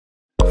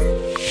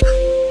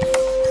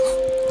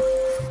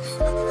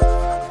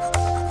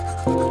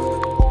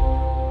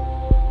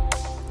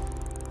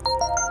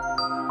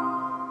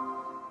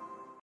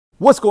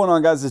What's going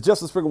on, guys? It's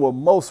Justice Sprinkle with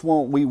Most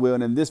Won't We Will,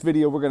 and in this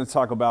video we're going to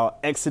talk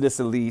about Exitus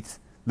Elite,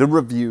 the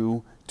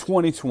review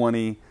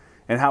 2020,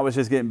 and how it's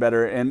just getting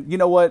better. And you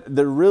know what?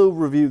 The real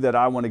review that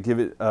I want to give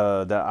it,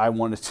 that I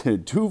wanted to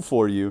do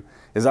for you,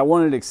 is I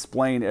wanted to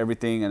explain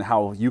everything and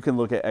how you can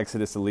look at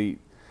Exitus Elite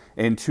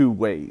in two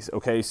ways.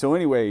 Okay, so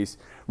anyways,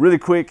 really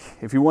quick,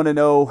 if you want to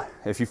know,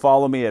 if you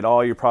follow me at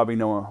all, you probably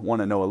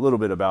want to know a little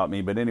bit about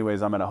me. But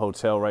anyways, I'm at a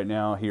hotel right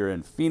now here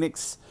in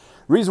Phoenix.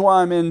 Reason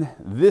why I'm in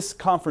this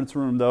conference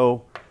room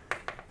though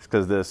is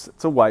because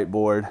it's a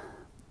whiteboard.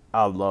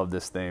 I love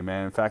this thing,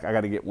 man. In fact, I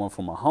got to get one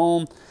for my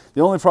home.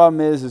 The only problem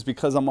is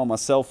because I'm on my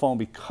cell phone,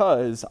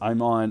 because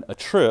I'm on a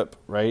trip,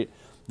 right?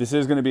 This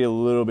is going to be a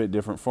little bit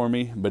different for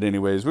me, but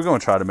anyways, we're going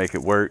to try to make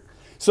it work.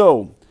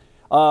 So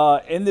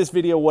in this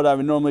video, what I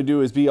would normally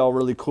do is be all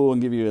really cool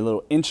and give you a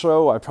little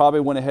intro. I probably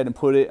went ahead and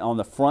put it on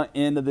the front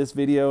end of this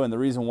video, and the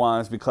reason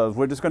why is because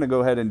we're just going to go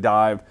ahead and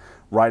dive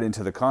right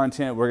into the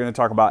content. We're going to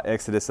talk about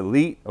Exitus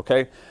Elite,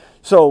 okay?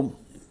 So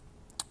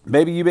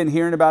maybe you've been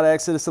hearing about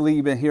Exitus Elite,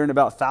 you've been hearing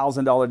about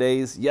 $1,000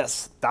 days.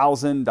 Yes,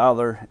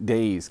 $1,000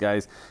 days,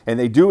 guys. And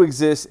they do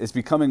exist. It's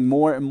becoming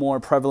more and more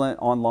prevalent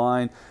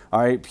online. All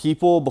right,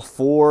 people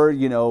before,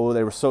 you know,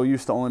 they were so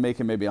used to only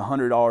making maybe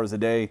 $100 a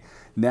day.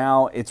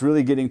 Now it's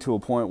really getting to a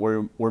point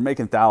where we're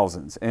making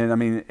thousands. And I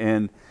mean,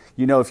 and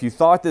you know, if you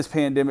thought this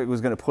pandemic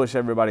was going to push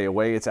everybody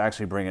away, it's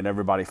actually bringing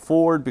everybody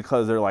forward,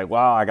 because they're like,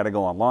 wow, I got to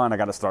go online, I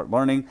got to start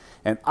learning.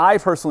 And I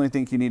personally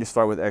think you need to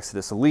start with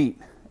Exitus Elite.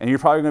 And you're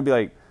probably going to be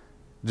like,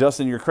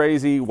 Justin, you're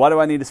crazy. Why do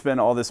I need to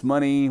spend all this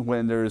money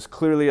when there's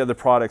clearly other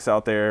products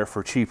out there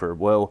for cheaper?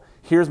 Well,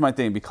 here's my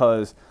thing,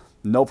 because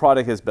no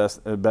product is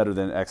better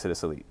than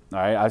Exitus Elite. All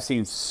right, I've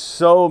seen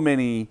so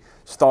many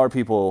star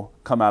people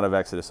come out of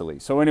Exitus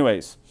Elite. So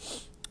anyways,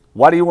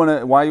 why do you want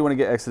to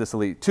get Exitus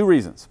Elite? Two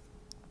reasons.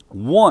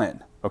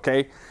 One,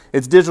 okay,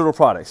 it's digital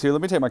products. Here, let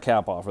me take my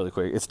cap off really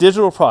quick. It's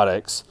digital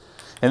products,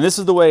 and this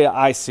is the way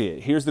I see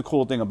it. Here's the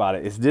cool thing about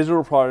it. It's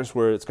digital products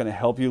where it's going to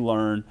help you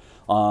learn,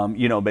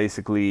 you know,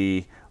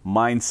 basically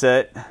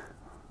mindset,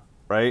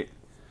 right?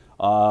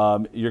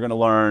 You're going to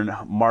learn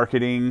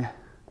marketing,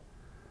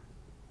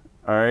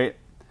 all right?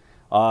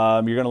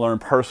 You're going to learn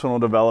personal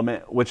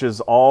development, which is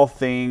all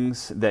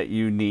things that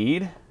you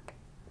need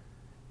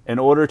in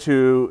order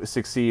to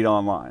succeed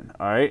online.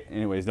 All right.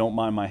 Anyways, don't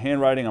mind my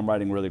handwriting. I'm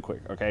writing really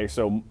quick. Okay.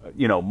 So,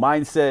 you know,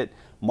 mindset,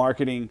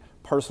 marketing,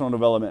 personal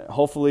development.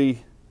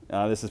 Hopefully,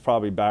 this is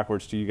probably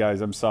backwards to you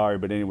guys. I'm sorry.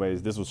 But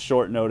anyways, this was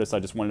short notice. I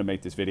just wanted to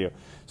make this video.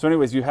 So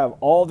anyways, you have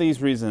all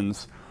these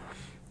reasons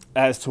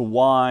as to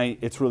why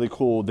it's really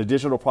cool, the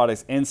digital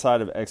products inside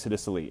of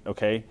Exitus Elite.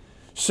 Okay.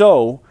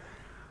 So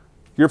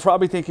you're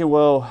probably thinking,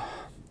 well,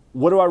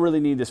 what do I really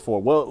need this for?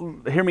 Well,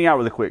 hear me out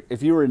really quick.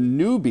 If you're a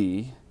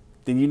newbie,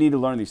 then you need to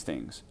learn these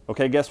things.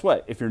 Okay, guess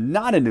what? If you're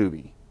not a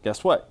newbie,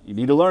 guess what? You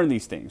need to learn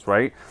these things,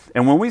 right?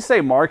 And when we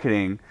say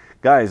marketing,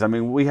 guys, I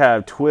mean, we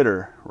have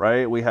Twitter,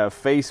 right? We have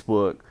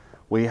Facebook,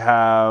 we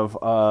have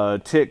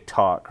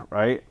TikTok,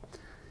 right?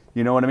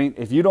 You know what I mean?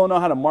 If you don't know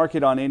how to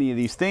market on any of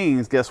these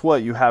things, guess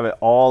what? You have it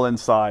all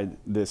inside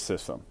this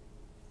system.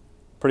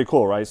 Pretty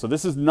cool, right? So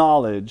this is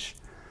knowledge,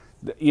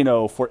 you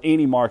know, for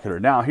any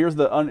marketer. Now, here's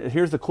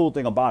the cool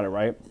thing about it,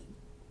 right?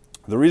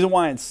 The reason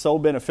why it's so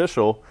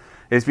beneficial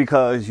is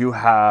because you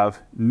have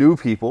new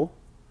people,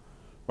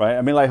 right?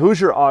 I mean, like,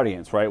 who's your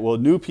audience, right? Well,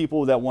 new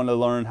people that want to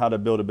learn how to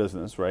build a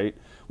business, right?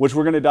 Which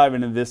we're going to dive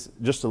into this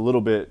just a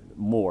little bit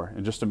more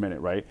in just a minute,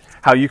 right?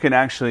 How you can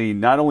actually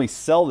not only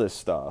sell this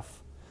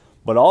stuff,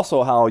 but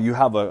also how you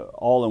have a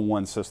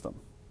all-in-one system.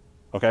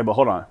 Okay, but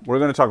hold on. We're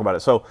going to talk about it.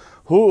 So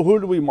who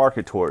do we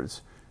market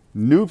towards?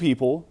 New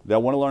people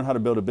that want to learn how to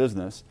build a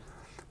business.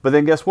 But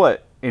then guess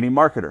what? Any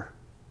marketer.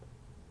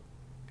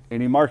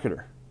 Any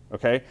marketer,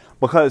 okay?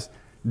 Because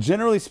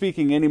generally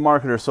speaking, any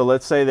marketer, so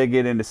let's say they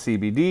get into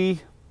CBD.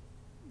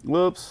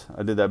 Whoops,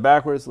 I did that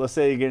backwards. Let's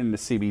say they get into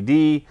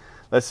CBD.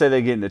 Let's say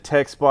they get into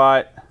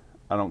TechSpot.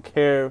 I don't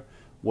care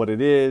what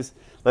it is.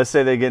 Let's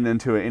say they get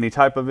into any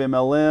type of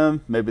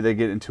MLM. Maybe they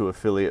get into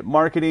affiliate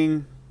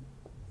marketing.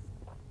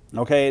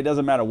 Okay, it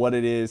doesn't matter what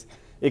it is.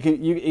 It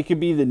can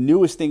be the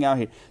newest thing out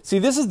here. See,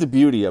 this is the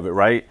beauty of it,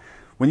 right?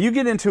 When you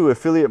get into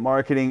affiliate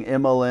marketing,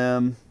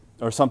 MLM,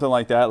 or something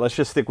like that, let's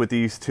just stick with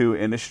these two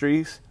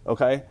industries,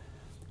 okay?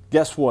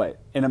 Guess what?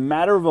 In a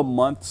matter of a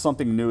month,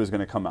 something new is going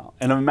to come out.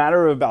 In a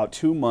matter of about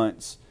 2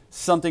 months,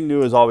 something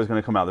new is always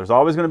going to come out. There's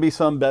always going to be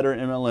some better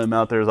MLM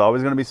out there. There's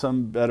always going to be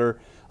some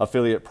better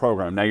affiliate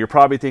program. Now, you're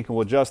probably thinking,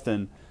 well,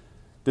 Justin,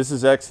 this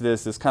is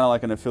Exitus. It's kind of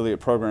like an affiliate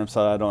program,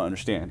 so I don't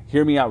understand.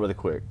 Hear me out really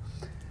quick.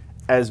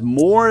 As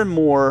more and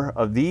more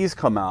of these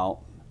come out,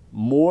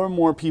 more and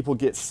more people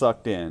get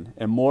sucked in,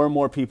 and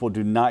more people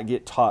do not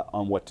get taught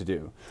on what to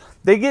do.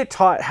 They get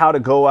taught how to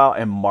go out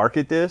and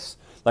market this.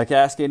 Like,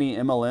 ask any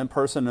MLM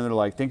person, and they're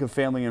like, think of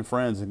family and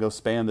friends and go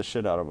spam the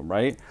shit out of them,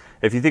 right?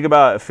 If you think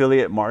about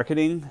affiliate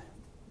marketing,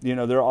 you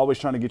know, they're always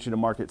trying to get you to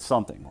market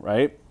something,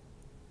 right?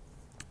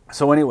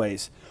 So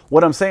anyways,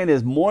 what I'm saying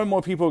is more and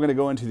more people are going to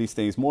go into these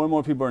things. More and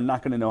more people are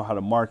not going to know how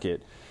to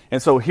market.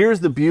 And so here's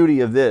the beauty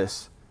of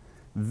this.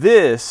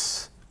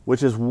 This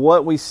which is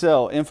what we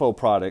sell, info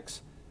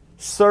products,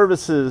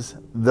 services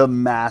the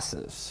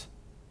masses.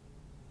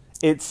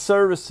 It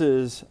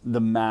services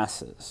the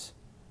masses.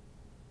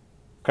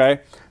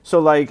 Okay? So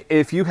like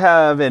if you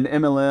have an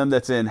MLM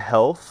that's in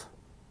health,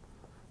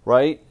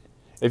 right?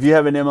 If you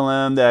have an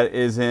MLM that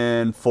is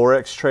in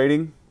Forex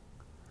trading,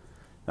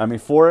 I mean,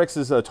 Forex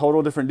is a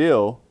total different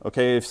deal.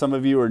 Okay, if some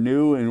of you are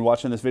new and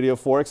watching this video,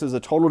 Forex is a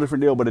total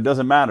different deal, but it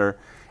doesn't matter.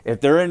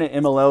 If they're in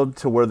an MLM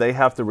to where they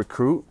have to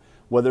recruit,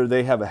 whether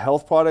they have a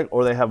health product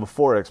or they have a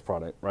Forex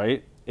product,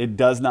 right? It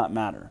does not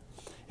matter.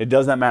 It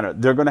does not matter.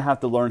 They're going to have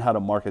to learn how to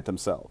market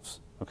themselves,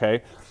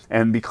 okay?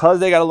 And because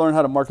they got to learn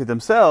how to market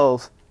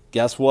themselves,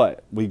 guess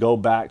what? We go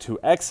back to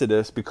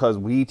Exodus because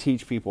we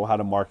teach people how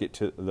to market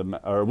to the,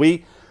 or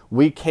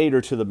we cater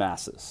to the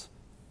masses,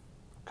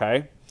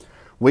 okay?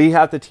 We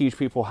have to teach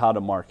people how to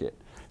market.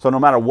 So no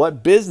matter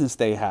what business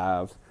they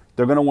have,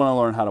 they're going to want to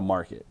learn how to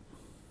market.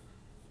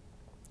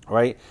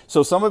 Right?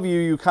 So some of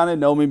you kind of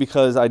know me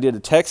because I did a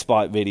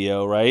TechSpot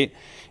video, right?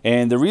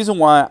 And the reason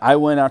why I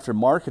went after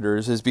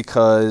marketers is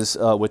because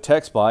with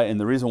TechSpot, and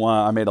the reason why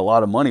I made a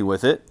lot of money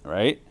with it,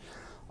 right?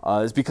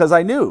 Is because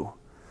I knew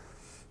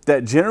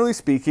that generally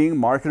speaking,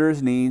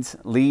 marketers needs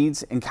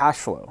leads and cash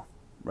flow,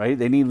 right?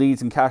 They need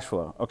leads and cash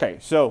flow. Okay,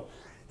 so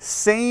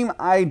same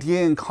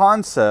idea and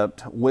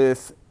concept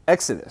with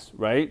Exodus,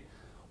 right?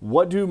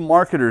 What do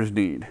marketers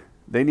need?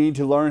 They need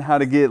to learn how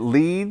to get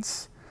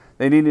leads.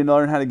 They need to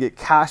learn how to get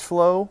cash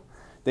flow.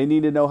 They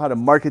need to know how to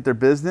market their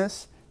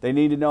business. They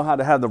need to know how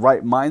to have the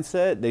right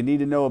mindset. They need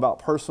to know about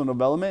personal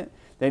development.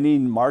 They need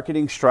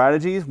marketing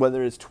strategies,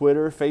 whether it's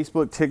Twitter,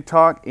 Facebook,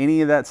 TikTok,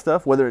 any of that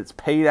stuff, whether it's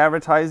paid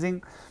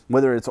advertising,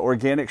 whether it's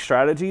organic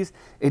strategies.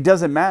 It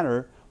doesn't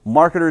matter.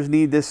 Marketers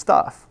need this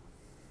stuff.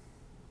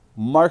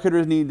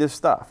 Marketers need this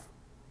stuff,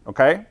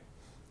 okay?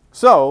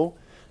 So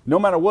no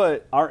matter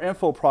what, our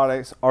info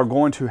products are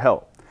going to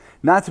help.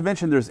 Not to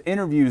mention there's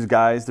interviews,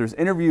 guys. There's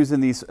interviews in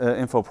these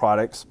info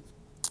products,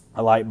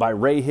 like by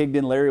Ray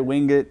Higdon, Larry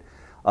Winget,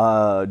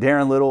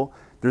 Darren Little.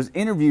 There's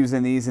interviews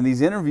in these, and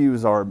these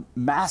interviews are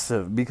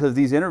massive because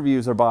these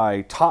interviews are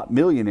by top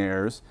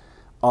millionaires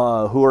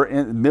who are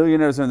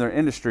millionaires in their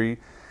industry,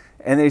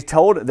 and they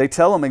tell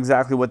them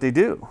exactly what they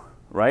do,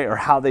 right, or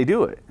how they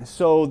do it.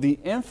 So the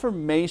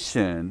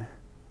information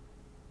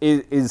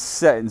is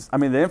set. I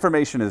mean, the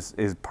information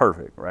is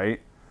perfect,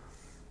 right?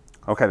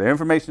 Okay, the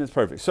information is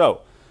perfect.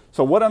 So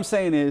what I'm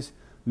saying is,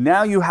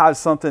 now you have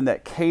something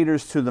that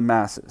caters to the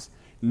masses.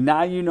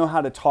 Now you know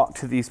how to talk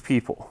to these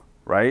people,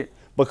 right?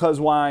 Because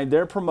why?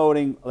 They're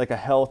promoting like a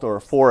health or a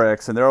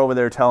Forex, and they're over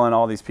there telling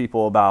all these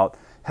people about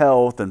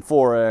health and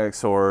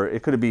Forex, or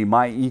it could be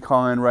My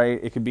Econ, right?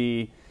 It could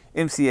be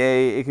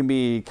MCA, it can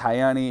be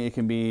Kyani, it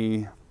can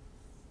be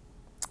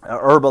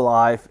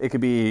Herbalife, it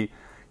could be,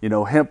 you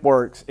know,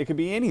 HempWorks, it could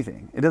be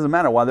anything. It doesn't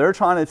matter. While they're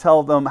trying to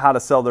tell them how to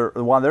sell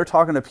while they're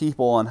talking to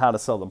people on how to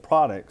sell them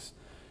products,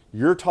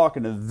 you're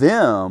talking to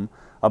them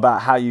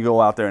about how you go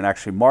out there and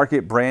actually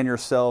market, brand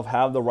yourself,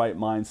 have the right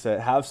mindset,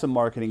 have some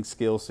marketing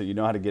skills so you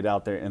know how to get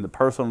out there, and the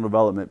personal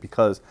development,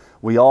 because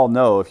we all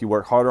know if you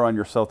work harder on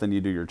yourself than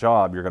you do your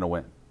job, you're going to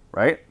win,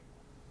 right?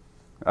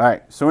 All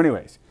right, so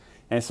anyways,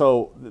 and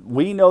so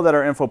we know that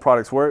our info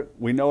products work.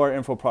 We know our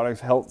info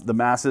products help the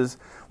masses.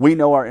 We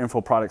know our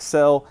info products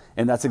sell,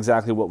 and that's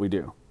exactly what we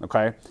do,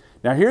 okay?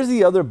 Now here's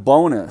the other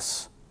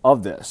bonus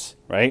of this,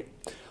 right?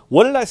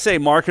 What did I say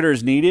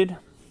marketers needed?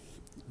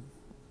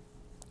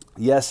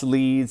 Yes,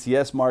 leads,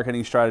 yes,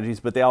 marketing strategies,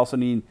 but they also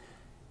need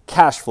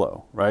cash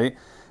flow, right?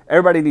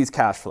 Everybody needs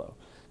cash flow.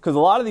 Because a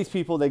lot of these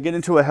people, they get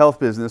into a health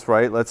business,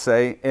 right, let's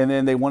say, and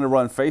then they want to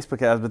run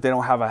Facebook ads, but they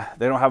don't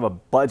have a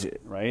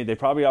budget, right? They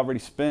probably already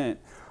spent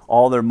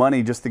all their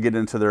money just to get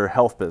into their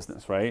health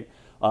business, right?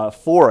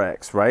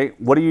 Forex, right?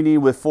 What do you need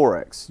with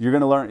Forex? You're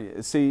going to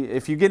learn, see,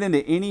 if you get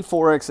into any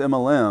Forex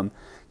MLM,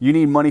 you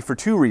need money for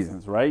two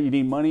reasons, right? You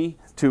need money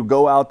to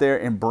go out there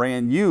and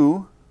brand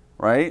you,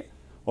 right?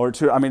 Or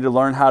to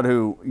learn how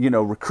to, you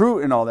know,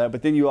 recruit and all that,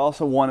 but then you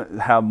also want to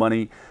have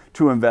money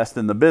to invest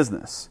in the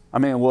business.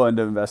 To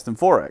invest in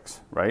Forex,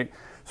 right?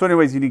 So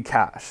anyways, you need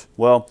cash.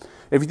 Well,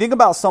 if you think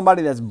about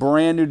somebody that's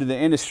brand new to the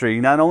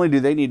industry, not only do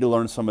they need to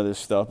learn some of this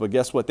stuff, but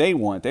guess what they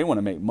want? They want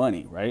to make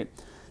money, right?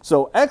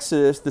 So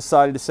Exodus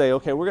decided to say,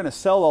 okay, we're going to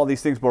sell all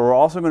these things, but we're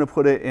also going to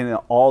put it in an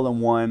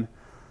all-in-one,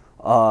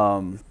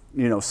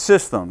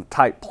 system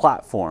type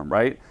platform,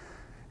 right?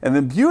 And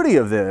the beauty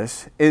of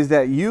this is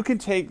that you can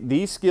take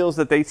these skills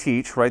that they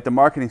teach, right, the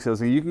marketing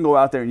skills, and you can go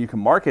out there and you can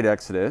market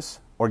Exodus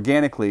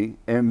organically,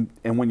 and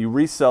when you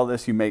resell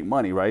this, you make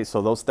money, right? So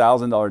those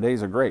 $1,000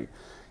 days are great.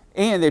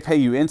 And they pay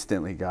you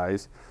instantly,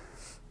 guys.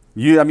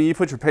 You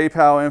put your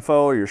PayPal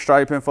info or your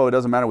Stripe info, it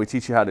doesn't matter, we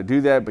teach you how to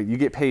do that, but you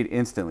get paid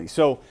instantly.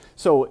 So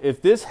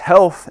if this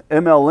health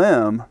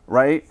MLM,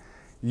 right,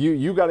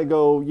 you got to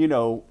go,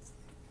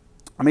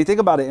 think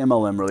about an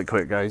MLM really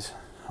quick, guys.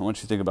 I want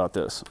you to think about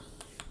this.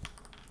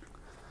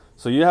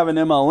 So you have an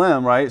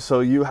MLM, right?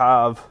 So you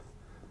have,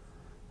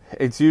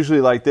 it's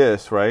usually like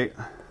this, right?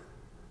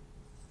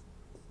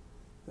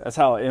 That's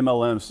how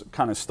MLMs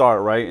kind of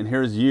start, right? And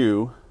here's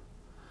you,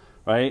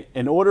 right?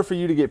 In order for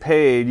you to get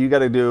paid, you got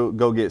to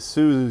go get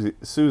Susie,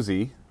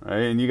 right?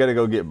 And you got to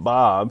go get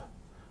Bob,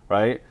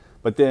 right?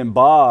 But then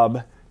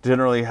Bob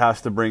generally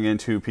has to bring in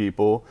 2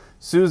 people.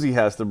 Susie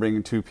has to bring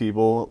in 2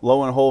 people.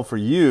 Lo and behold, for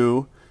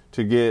you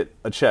to get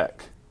a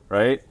check,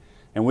 right?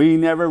 And we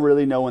never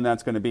really know when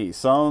that's going to be.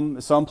 Some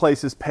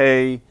places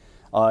pay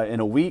in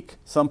a week.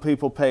 Some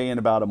people pay in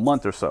about a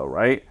month or so,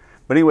 right?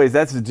 But anyways,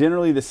 that's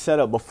generally the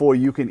setup before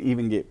you can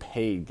even get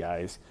paid,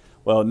 guys.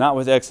 Well, not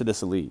with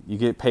Exitus Elite. You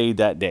get paid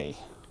that day.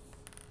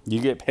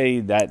 You get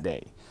paid that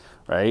day,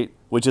 right?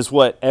 Which is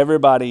what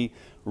everybody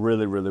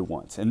really, really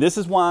wants. And this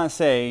is why I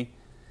say,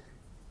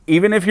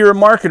 even if you're a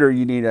marketer,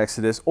 you need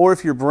Exitus, or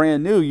if you're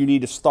brand new, you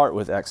need to start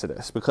with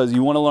Exitus, because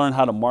you want to learn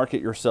how to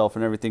market yourself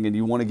and everything, and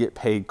you want to get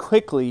paid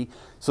quickly,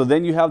 so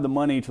then you have the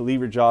money to leave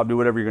your job, do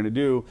whatever you're going to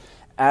do,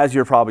 as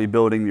you're probably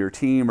building your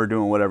team or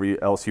doing whatever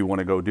else you want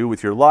to go do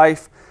with your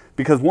life.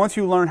 Because once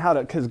you learn how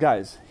to, because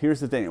guys, here's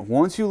the thing,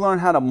 once you learn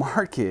how to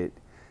market,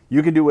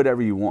 you can do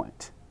whatever you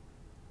want.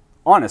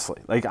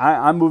 Honestly, like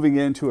I'm moving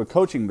into a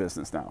coaching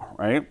business now,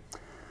 right?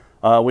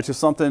 Which is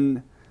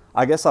something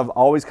I guess I've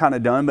always kind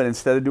of done, but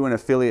instead of doing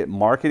affiliate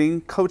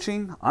marketing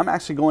coaching, I'm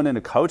actually going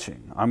into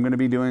coaching. I'm going to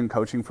be doing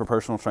coaching for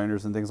personal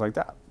trainers and things like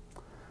that,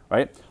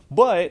 right?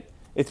 But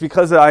it's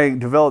because I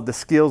developed the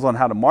skills on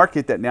how to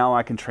market that now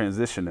I can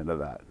transition into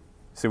that.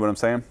 See what I'm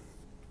saying?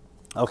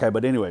 Okay,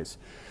 but anyways,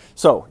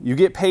 so you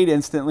get paid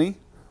instantly,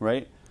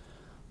 right?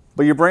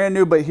 But you're brand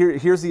new, but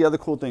here's the other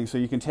cool thing. So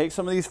you can take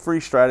some of these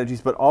free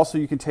strategies, but also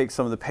you can take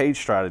some of the paid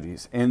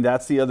strategies, and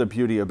that's the other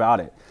beauty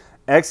about it.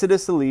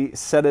 Exitus Elite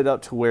set it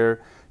up to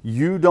where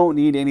you don't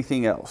need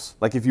anything else.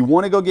 Like if you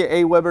want to go get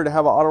Aweber to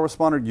have an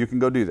autoresponder, you can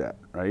go do that,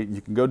 right?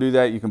 You can go do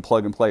that. You can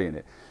plug and play in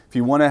it. If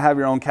you want to have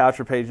your own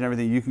capture page and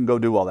everything, you can go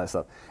do all that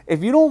stuff.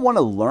 If you don't want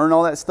to learn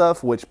all that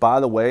stuff, which by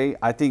the way,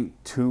 I think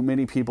too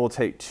many people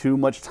take too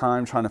much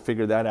time trying to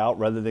figure that out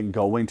rather than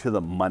going to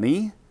the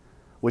money,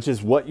 which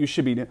is what you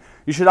should be doing.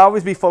 You should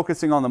always be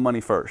focusing on the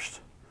money first.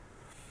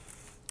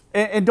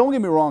 And don't get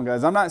me wrong,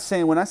 guys. I'm not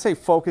saying, when I say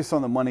focus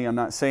on the money, I'm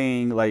not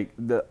saying like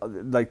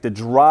the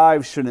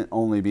drive shouldn't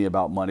only be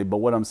about money. But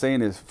what I'm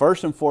saying is,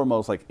 first and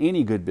foremost, like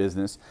any good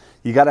business,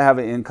 you got to have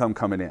an income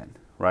coming in,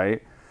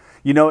 right?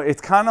 You know,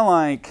 it's kind of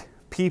like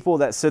people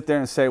that sit there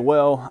and say,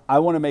 well, I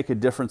want to make a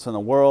difference in the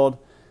world.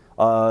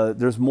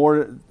 There's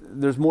more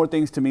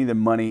things to me than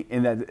money,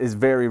 and that is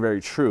very, very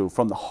true.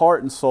 From the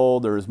heart and soul,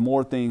 there is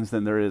more things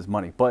than there is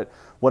money. But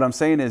what I'm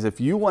saying is, if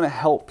you want to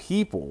help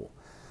people,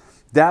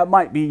 that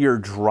might be your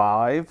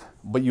drive,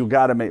 but you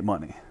got to make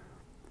money.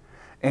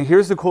 And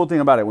here's the cool thing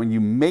about it. When you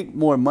make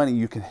more money,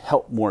 you can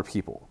help more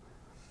people.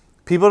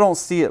 People don't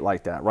see it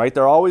like that, right?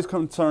 They're always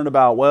concerned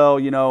about, well,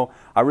 you know,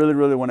 I really,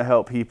 really want to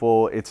help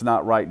people. It's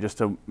not right just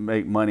to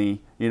make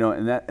money, you know,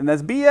 and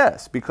that's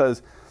BS,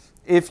 because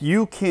if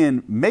you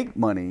can make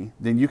money,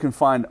 then you can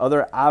find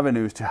other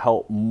avenues to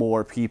help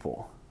more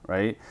people,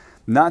 right?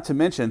 Not to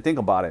mention, think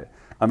about it.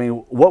 I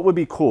mean, what would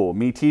be cool?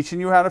 Me teaching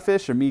you how to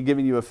fish, or me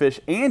giving you a fish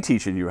and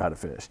teaching you how to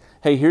fish?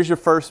 Hey, here's your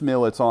first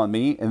meal. It's on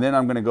me. And then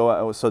I'm going to go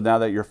out. So now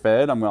that you're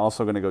fed, I'm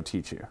also going to go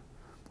teach you.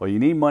 Well, you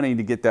need money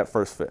to get that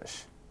first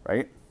fish,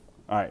 right?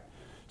 All right.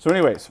 So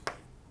anyways,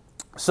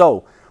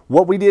 so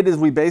what we did is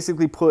we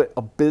basically put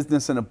a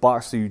business in a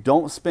box, so you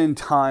don't spend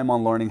time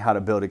on learning how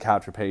to build a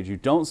capture page. You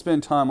don't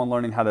spend time on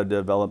learning how to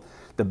develop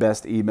the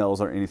best emails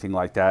or anything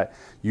like that.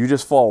 You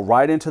just fall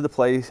right into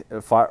play,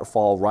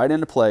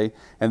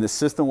 and the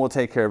system will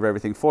take care of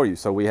everything for you.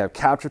 So we have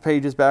capture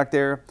pages back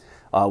there.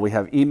 We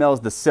have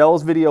emails. The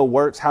sales video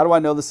works. How do I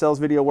know the sales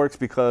video works?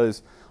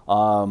 Because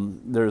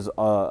there's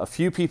a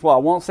few people, I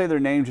won't say their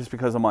name just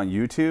because I'm on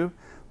YouTube,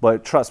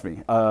 but trust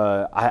me,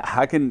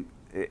 I can.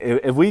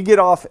 If we get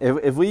off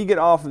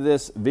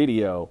this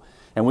video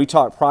and we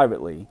talk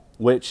privately,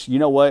 which, you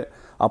know what,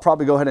 I'll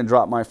probably go ahead and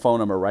drop my phone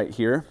number right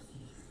here,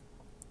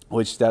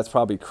 which that's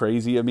probably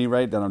crazy of me,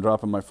 right, that I'm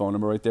dropping my phone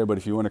number right there. But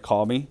if you want to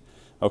call me,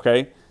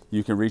 okay,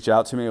 you can reach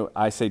out to me.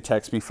 I say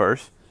text me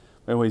first.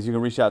 Anyways, you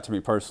can reach out to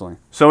me personally.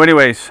 So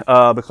anyways,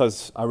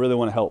 because I really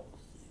want to help,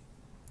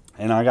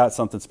 and I got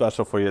something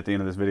special for you at the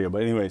end of this video.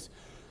 But anyways,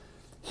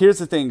 here's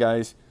the thing,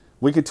 guys.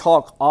 We could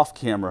talk off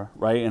camera,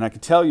 right? And I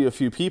could tell you a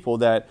few people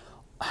that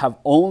have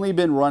only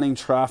been running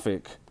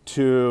traffic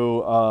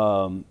to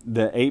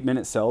the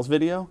 8-minute sales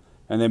video,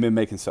 and they've been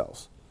making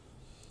sales.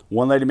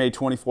 One lady made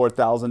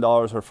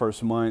 $24,000 her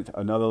first month.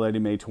 Another lady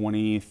made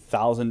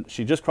 $20,000.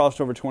 She just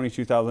crossed over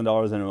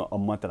 $22,000 in a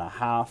month and a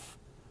half,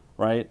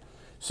 right?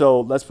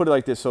 So let's put it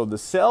like this. So the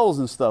sales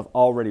and stuff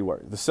already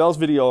work. The sales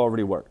video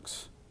already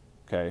works,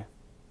 okay?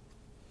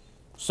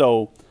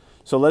 So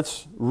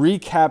let's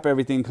recap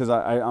everything, because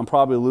I'm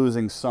probably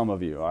losing some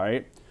of you, all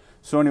right?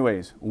 So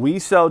anyways, we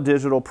sell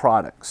digital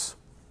products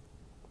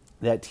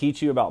that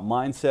teach you about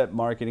mindset,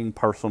 marketing,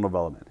 personal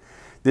development.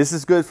 This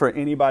is good for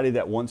anybody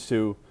that wants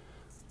to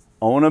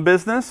own a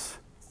business,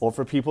 or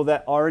for people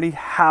that already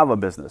have a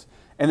business.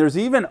 And there's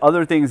even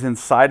other things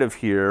inside of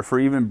here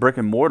for even brick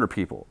and mortar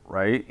people,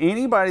 right?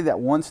 Anybody that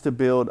wants to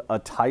build a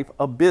type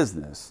of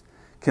business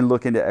can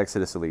look into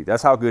Exitus Elite.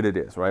 That's how good it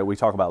is, right? We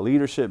talk about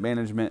leadership,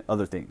 management,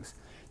 other things.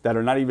 that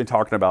are not even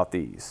talking about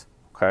these,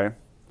 okay?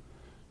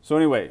 So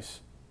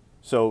anyways,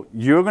 so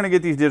you're going to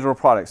get these digital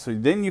products. So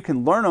then you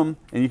can learn them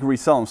and you can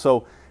resell them.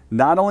 So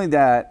not only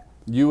that,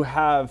 you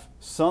have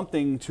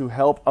something to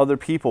help other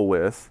people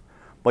with,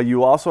 but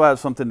you also have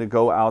something to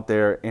go out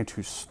there and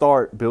to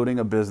start building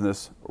a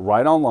business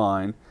right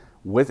online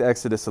with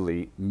Exitus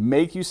Elite,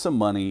 make you some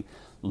money,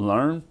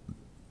 learn,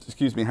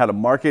 how to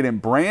market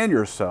and brand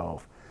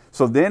yourself.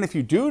 So then if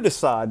you do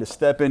decide to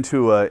step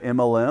into a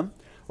MLM,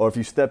 or if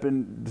you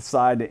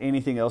decide to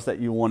anything else that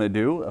you want to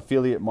do,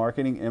 affiliate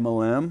marketing,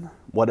 MLM,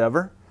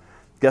 whatever,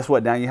 guess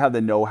what? Now you have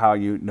the know-how,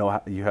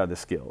 you have the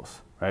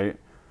skills, right?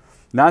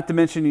 Not to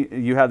mention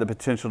you have the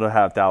potential to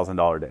have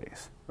 $1,000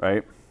 days,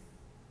 right?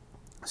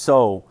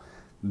 So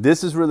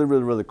this is really,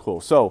 really, really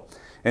cool. So,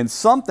 and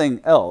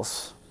something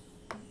else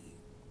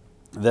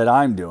that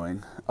I'm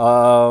doing,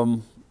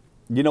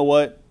 you know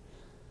what?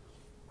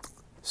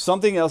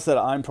 Something else that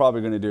I'm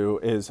probably going to do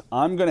is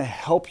I'm going to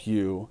help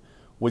you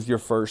with your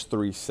first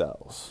 3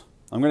 sales.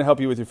 I'm going to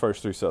help you with your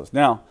first 3 sales.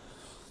 Now,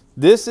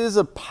 this is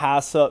a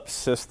pass-up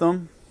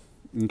system,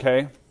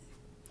 okay?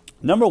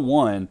 Number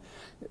one,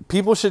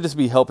 people should just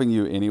be helping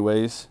you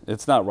anyways.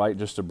 It's not right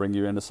just to bring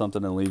you into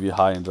something and leave you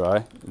high and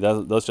dry.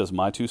 That's just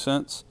my 2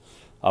 cents.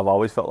 I've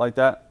always felt like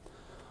that.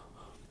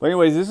 But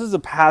anyways, this is a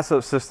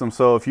pass-up system.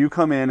 So if you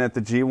come in at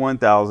the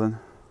G1000,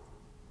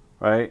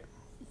 right?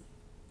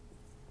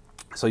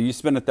 So you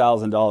spend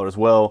 $1,000.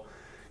 Well,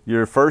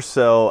 your first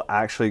sale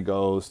actually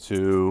goes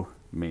to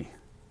me,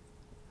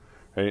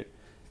 right?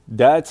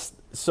 That's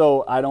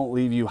so I don't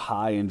leave you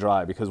high and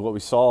dry, because what we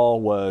saw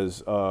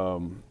was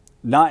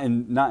not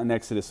in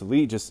Exitus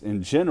Elite, just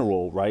in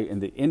general, right? In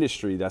the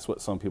industry, that's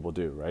what some people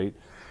do, right?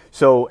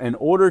 So in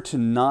order to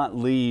not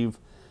leave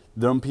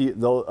them,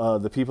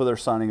 the people that are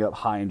signing up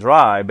high and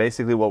dry,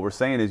 basically what we're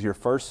saying is your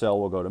first sale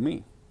will go to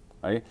me,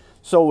 right?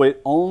 So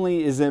it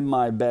only is in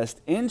my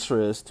best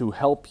interest to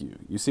help you.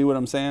 You see what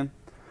I'm saying?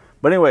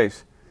 But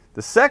anyways,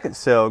 the second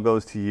sale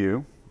goes to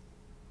you,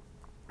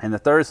 and the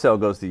third sale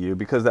goes to you,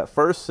 because that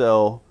first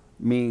sale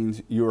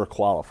means you are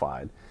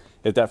qualified.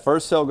 If that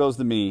first sale goes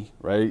to me,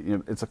 right,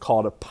 it's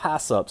called a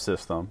pass-up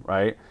system,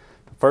 right?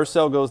 The first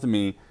sale goes to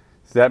me,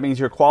 so that means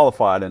you're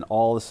qualified, and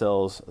all the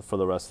sales for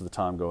the rest of the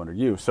time go under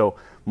you. So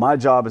my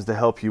job is to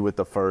help you with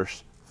the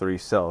first 3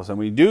 sales, and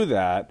we do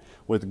that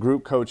with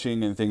group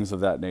coaching and things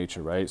of that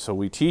nature, right? So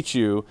we teach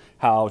you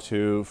how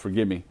to,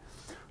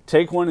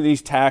 take one of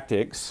these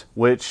tactics,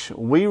 which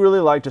we really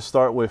like to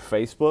start with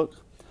Facebook,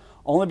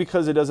 only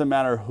because it doesn't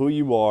matter who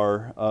you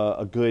are,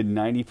 a good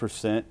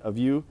 90% of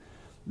you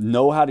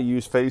know how to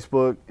use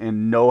Facebook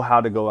and know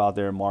how to go out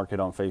there and market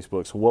on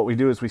Facebook. So what we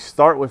do is we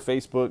start with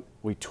Facebook,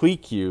 we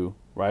tweak you,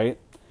 right?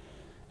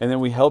 And then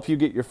we help you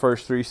get your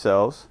first 3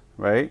 sales,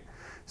 right?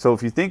 So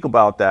if you think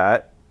about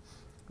that,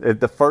 if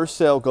the first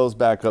sale goes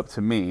back up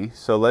to me,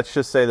 so let's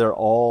just say they're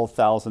all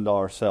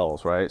 $1,000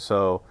 sales, right?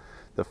 So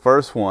the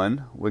first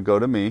one would go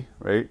to me,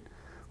 right?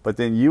 But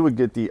then you would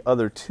get the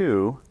other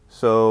 2,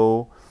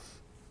 so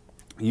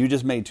you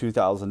just made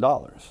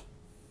 $2,000,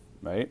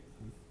 right?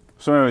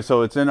 So anyway,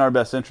 so it's in our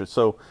best interest.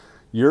 So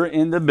you're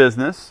in the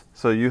business,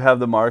 so you have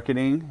the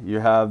marketing, you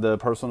have the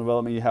personal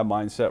development, you have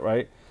mindset,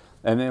 right?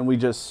 And then we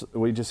just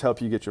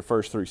help you get your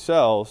first 3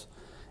 sales.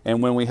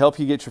 And when we help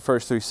you get your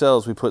first 3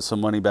 sales, we put some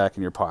money back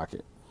in your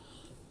pocket.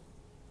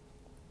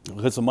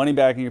 Put some money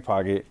back in your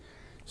pocket,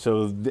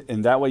 so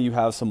and that way you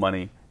have some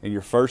money in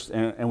your first.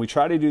 And we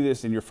try to do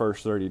this in your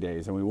first 30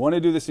 days. And we want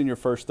to do this in your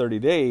first 30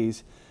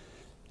 days.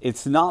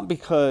 It's not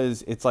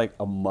because it's like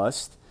a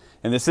must.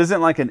 And this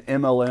isn't like an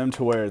MLM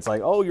to where it's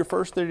like, oh, your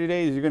first 30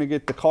 days you're going to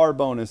get the car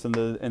bonus and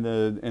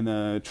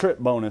the trip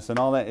bonus and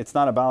all that. It's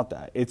not about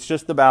that. It's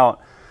just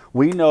about,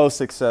 we know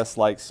success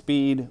like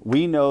speed.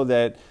 We know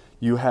that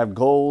you have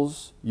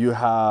goals, you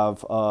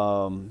have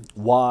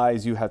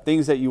whys, you have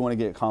things that you want to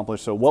get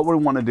accomplished. So what we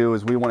want to do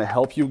is we want to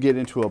help you get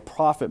into a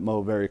profit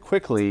mode very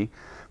quickly.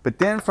 But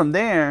then from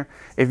there,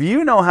 if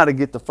you know how to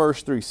get the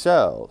first 3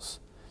 sales,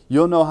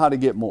 you'll know how to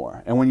get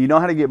more. And when you know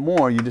how to get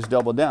more, you just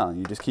double down.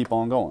 You just keep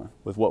on going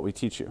with what we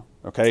teach you,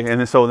 okay?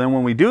 And so then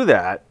when we do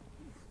that,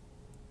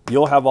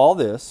 you'll have all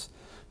this.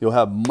 You'll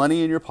have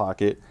money in your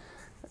pocket,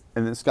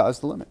 and then sky's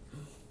the limit.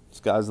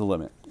 Sky's the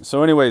limit.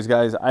 So anyways,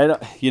 guys,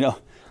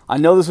 I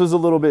know this was a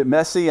little bit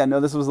messy. I know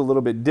this was a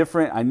little bit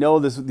different. I know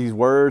these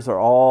words are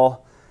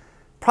all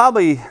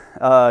probably,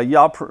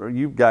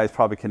 you guys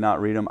probably cannot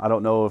read them. I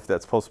don't know if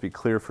that's supposed to be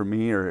clear for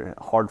me or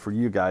hard for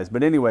you guys.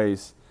 But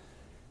anyways,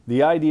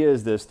 the idea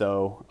is this,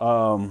 though.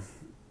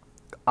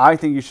 I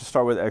think you should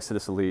start with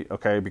Exitus Elite,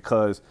 okay?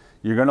 Because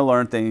you're going to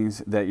learn things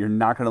that you're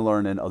not going to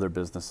learn in other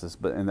businesses,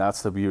 and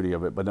that's the beauty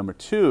of it. But number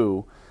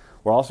 2,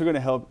 we're also going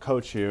to help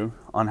coach you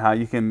on how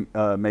you can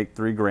make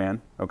 $3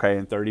 grand, okay,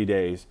 in 30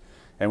 days.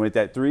 And with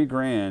that $3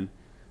 grand,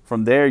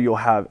 from there you'll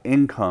have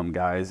income,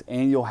 guys,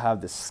 and you'll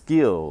have the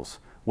skills,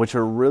 which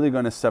are really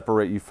going to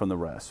separate you from the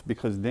rest.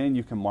 Because then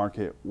you can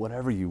market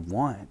whatever you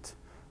want.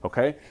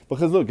 Okay?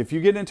 Because look, if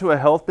you get into a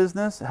health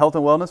business, health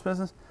and wellness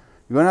business,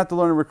 you're going to have to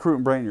learn to recruit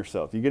and brand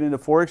yourself. You get into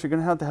Forex, you're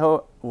going to have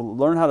to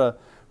learn how to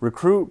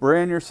recruit,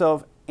 brand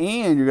yourself,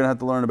 and you're going to have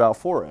to learn about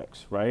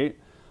Forex, right?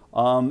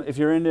 If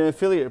you're in the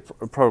affiliate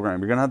program,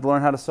 you're going to have to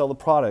learn how to sell the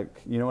product.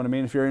 You know what I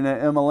mean? If you're in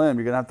an MLM,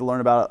 you're going to have to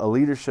learn about a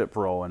leadership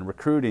role and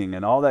recruiting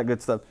and all that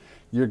good stuff.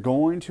 You're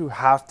going to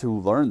have to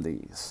learn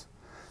these.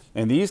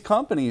 And these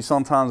companies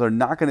sometimes are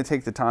not going to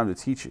take the time to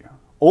teach you.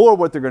 Or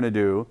what they're going to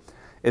do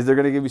is they're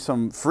going to give you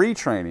some free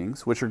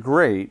trainings, which are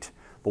great.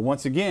 But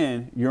once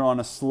again, you're on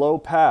a slow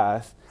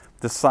path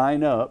to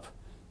sign up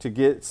to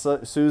get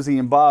Susie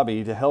and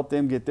Bobby to help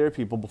them get their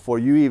people before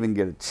you even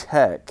get a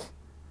check.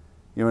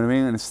 You know what I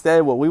mean? And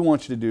instead, what we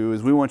want you to do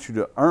is we want you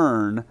to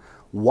earn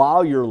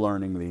while you're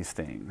learning these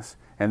things.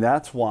 And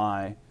that's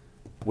why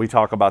we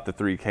talk about the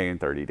 3K in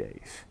 30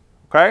 days.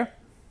 Okay?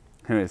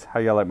 Anyways, how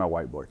y'all like my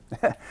whiteboard?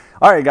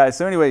 All right, guys.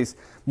 So anyways,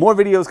 more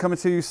videos coming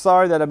to you.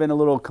 Sorry that I've been a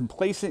little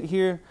complacent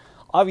here.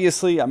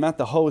 Obviously, I'm at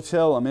the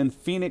hotel. I'm in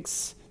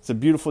Phoenix. It's a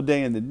beautiful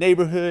day in the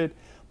neighborhood.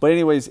 But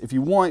anyways, if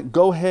you want,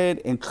 go ahead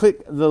and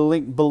click the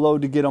link below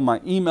to get on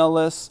my email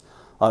list,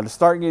 to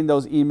start getting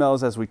those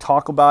emails as we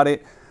talk about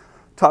it.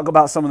 Talk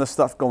about some of the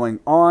stuff going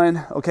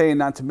on, okay? And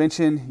not to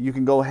mention, you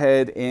can go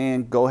ahead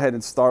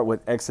and start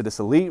with Exitus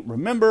Elite.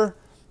 Remember,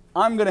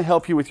 I'm going to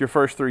help you with your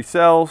first 3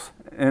 sales.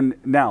 And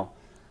now,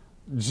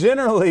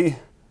 generally,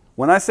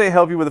 when I say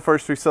help you with the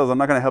first 3 sales, I'm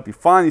not going to help you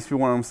find these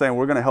people. I'm saying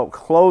we're going to help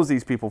close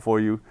these people for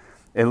you,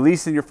 at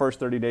least in your first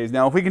 30 days.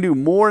 Now, if we can do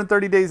more in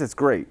 30 days, that's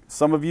great.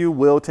 Some of you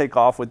will take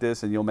off with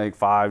this, and you'll make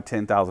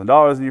 $5,000,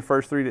 $10,000 in your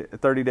first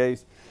 30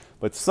 days.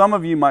 But some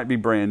of you might be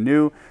brand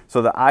new,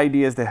 so the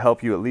idea is to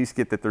help you at least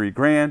get the $3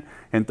 grand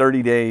in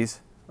 30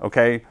 days,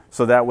 okay?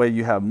 So that way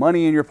you have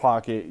money in your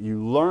pocket,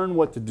 you learn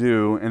what to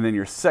do, and then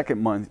your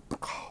second month,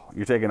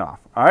 you're taking off,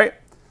 all right?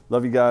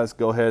 Love you guys.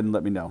 Go ahead and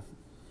let me know.